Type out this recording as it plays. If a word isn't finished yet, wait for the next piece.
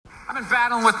I've been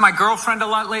battling with my girlfriend a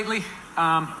lot lately.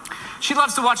 She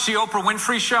loves to watch the Oprah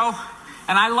Winfrey Show,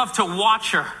 and I love to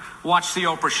watch her watch the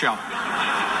Oprah Show.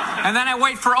 And then I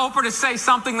wait for Oprah to say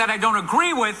something that I don't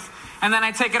agree with, and then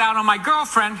I take it out on my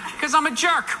girlfriend because I'm a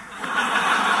jerk.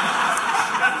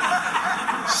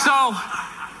 So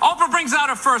Oprah brings out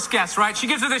her first guest, right? She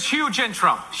gives her this huge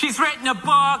intro. She's written a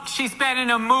book, she's been in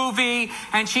a movie,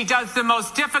 and she does the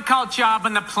most difficult job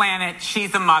on the planet.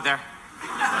 She's a mother.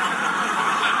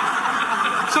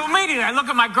 So immediately I look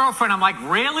at my girlfriend, I'm like,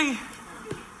 really?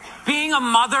 Being a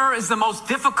mother is the most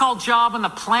difficult job on the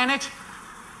planet?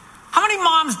 How many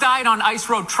moms died on Ice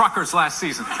Road Truckers last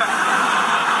season? You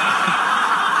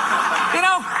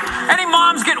know, any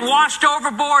moms get washed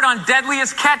overboard on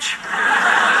Deadliest Catch? No,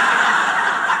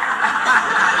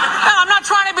 I'm not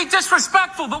trying to be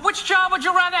disrespectful, but which job would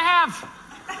you rather have?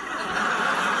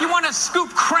 You want to scoop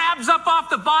crabs up off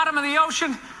the bottom of the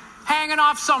ocean, hanging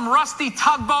off some rusty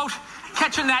tugboat,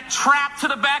 catching that trap to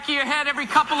the back of your head every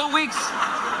couple of weeks?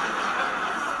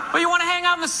 Or you want to hang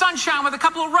out in the sunshine with a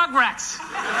couple of rugrats?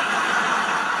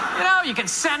 You know, you can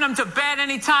send them to bed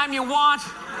anytime you want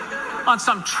on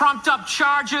some trumped up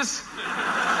charges.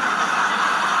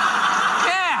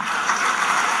 Yeah.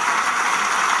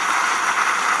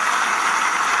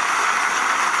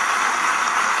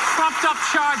 Trumped up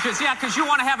charges, yeah, because you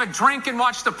want to have a drink and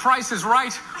watch The Price is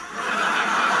Right.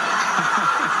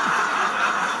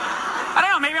 I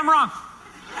don't know, maybe I'm wrong.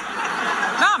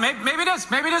 No, maybe it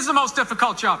is. Maybe it is the most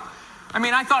difficult job. I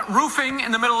mean, I thought roofing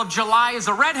in the middle of July as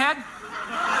a redhead. You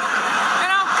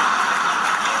know?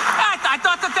 I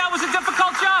thought that was a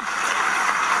difficult job.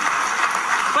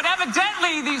 But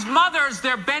evidently, these mothers,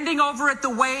 they're bending over at the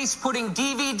waist, putting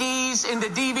DVDs in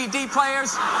the DVD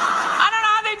players. I don't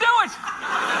know how they do it.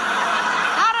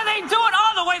 How do they do it?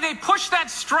 Oh, the way they push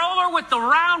that stroller with the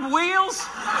round wheels.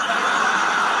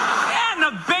 Yeah, and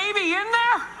the baby in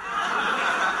there.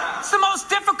 It's the most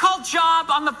difficult job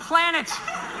on the planet.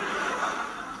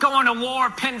 Going to war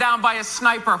pinned down by a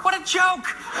sniper. What a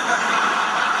joke.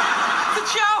 It's a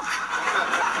joke.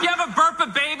 You ever burp a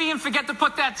baby and forget to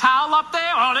put that towel up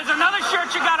there? Oh, there's another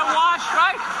shirt you gotta wash,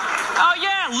 right? Oh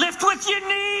yeah, lift with your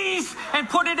knees and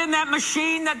put it in that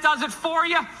machine that does it for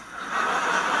you.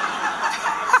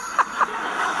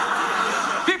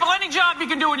 People, any job you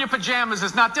can do in your pajamas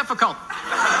is not difficult.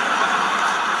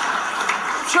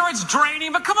 Sure, it's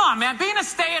draining, but come on, man. Being a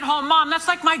stay-at-home mom, that's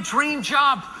like my dream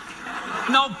job.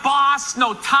 No boss,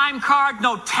 no time card,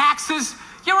 no taxes.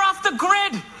 You're off the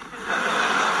grid.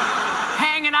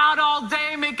 Hanging out all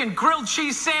day, making grilled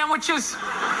cheese sandwiches.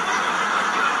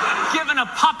 Giving a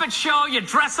puppet show, you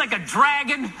dress like a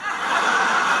dragon.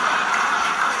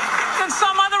 Then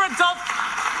some other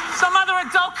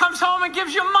adult comes home and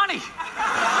gives you money.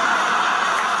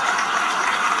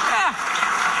 Yeah.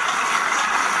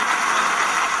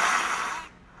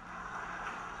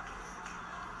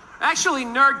 Actually,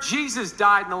 Nerd Jesus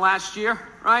died in the last year,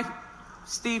 right?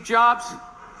 Steve Jobs.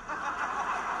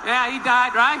 Yeah, he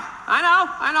died, right? I know.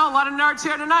 A lot of nerds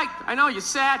here tonight. I know, you're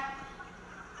sad.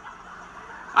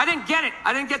 I didn't get it.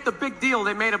 I didn't get the big deal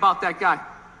they made about that guy.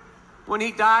 When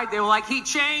he died, they were like, he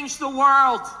changed the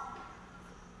world.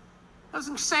 That was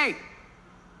insane.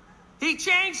 He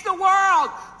changed the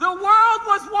world. The world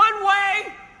was one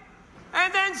way,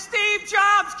 and then Steve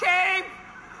Jobs came,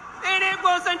 and it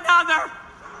was another.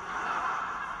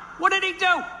 What did he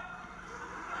do?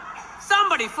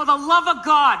 Somebody, for the love of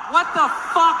God, what the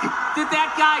fuck did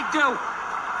that guy do?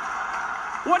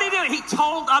 What did he do? He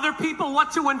told other people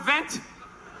what to invent?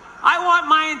 I want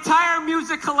my entire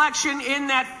music collection in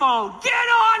that phone. Get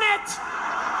on it!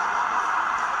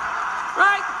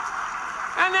 Right?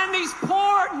 And then these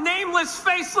poor, nameless,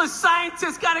 faceless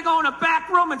scientists got to go in a back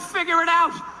room and figure it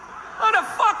out. How the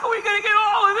fuck are we going to get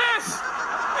all of this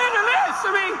into this?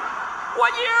 I mean,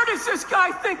 what year does this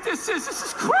guy think this is? This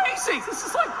is crazy. This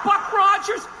is like Buck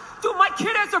Rogers. Dude, my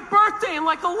kid has a birthday in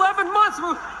like 11 months.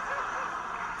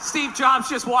 Steve Jobs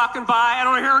just walking by. I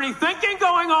don't hear any thinking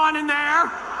going on in there.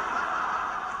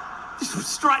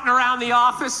 Just strutting around the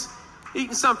office,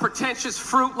 eating some pretentious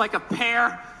fruit like a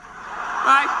pear.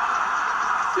 Right?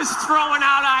 Just throwing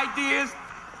out ideas.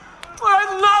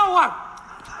 There's no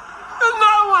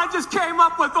one just came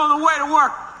up with on the way to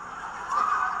work.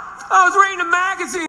 I was reading a magazine.